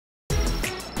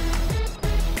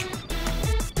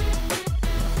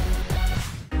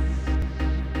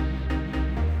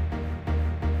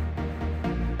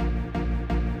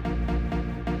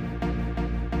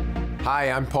Hi,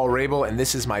 I'm Paul Rabil, and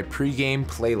this is my pregame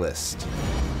playlist.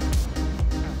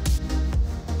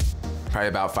 Probably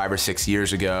about 5 or 6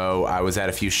 years ago, I was at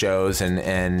a few shows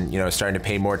and you know, starting to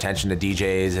pay more attention to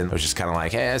DJs, and I was just kind of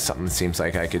like, hey, that's something that seems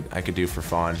like I could do for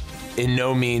fun. In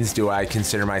no means do I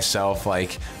consider myself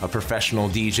like a professional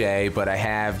DJ, but I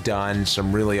have done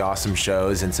some really awesome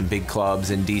shows in some big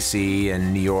clubs in DC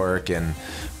and New York,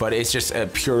 but it's just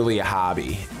purely a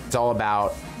hobby. It's all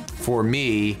about, for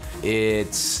me,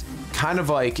 it's kind of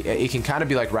like, it can kind of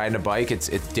be like riding a bike. It's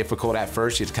difficult at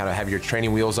first. You have to kind of have your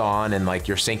training wheels on and like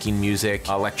you're syncing music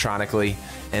electronically.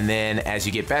 And then as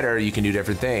you get better, you can do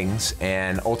different things.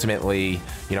 And ultimately,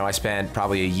 you know, I spent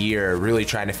probably a year really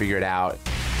trying to figure it out.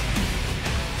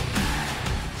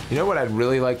 You know what I'd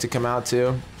really like to come out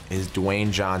to is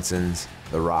Dwayne Johnson's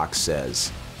The Rock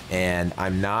Says. And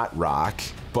I'm not Rock,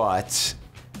 but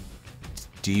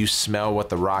do you smell what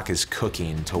The Rock is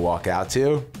cooking to walk out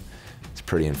to? It's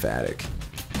pretty emphatic.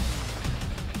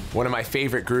 One of my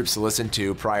favorite groups to listen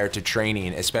to prior to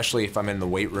training, especially if I'm in the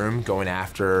weight room going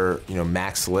after, you know,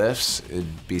 max lifts,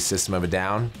 it'd be System of a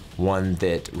Down. One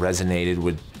that resonated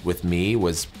with me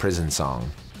was Prison Song.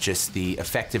 Just the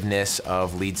effectiveness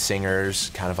of lead singers,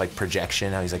 kind of like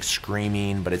projection, how he's like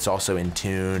screaming, but it's also in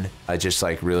tune. I just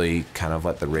like really kind of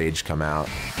let the rage come out.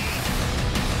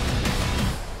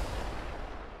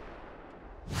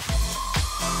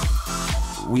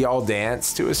 We all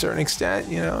dance to a certain extent,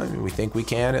 you know, I mean, we think we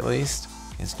can at least.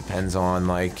 It depends on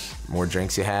like, more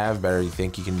drinks you have, better you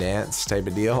think you can dance type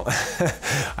of deal.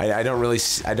 I don't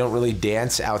really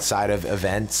dance outside of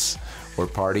events or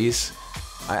parties.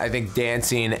 I think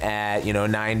dancing at, you know,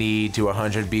 90 to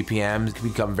 100 BPM can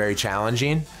become very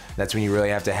challenging. That's when you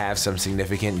really have to have some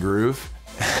significant groove.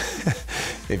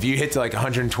 If you hit to like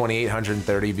 128,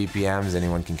 130 BPMs,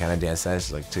 anyone can kind of dance that. It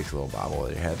just like takes a little bobble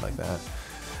of your head like that.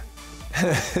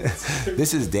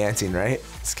 This is dancing, right?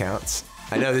 This counts.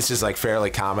 I know this is like fairly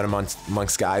common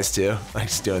amongst guys too, like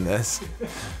just doing this.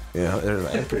 You know, they're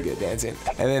like pretty good dancing.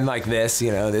 And then like this,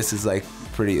 you know, this is like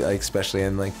pretty, like especially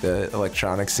in like the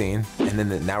electronic scene. And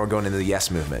then now we're going into the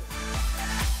yes movement.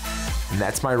 And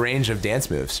that's my range of dance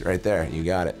moves right there. You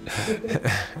got it.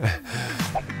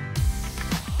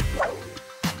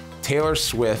 Taylor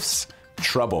Swift's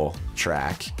Trouble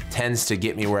track tends to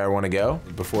get me where I want to go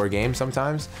before a game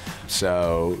sometimes.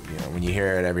 So, you know, when you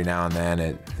hear it every now and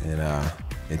then,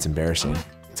 it's embarrassing.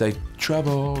 It's like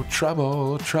trouble,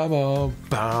 trouble, trouble,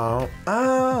 bow,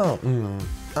 oh,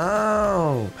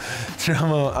 oh,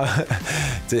 trouble.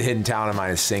 It's a hidden talent of mine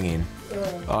is singing.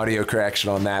 Audio correction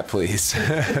on that, please.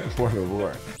 Por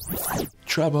favor.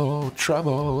 Trouble,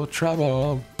 trouble,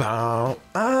 trouble, bow,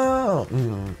 oh,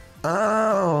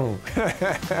 oh.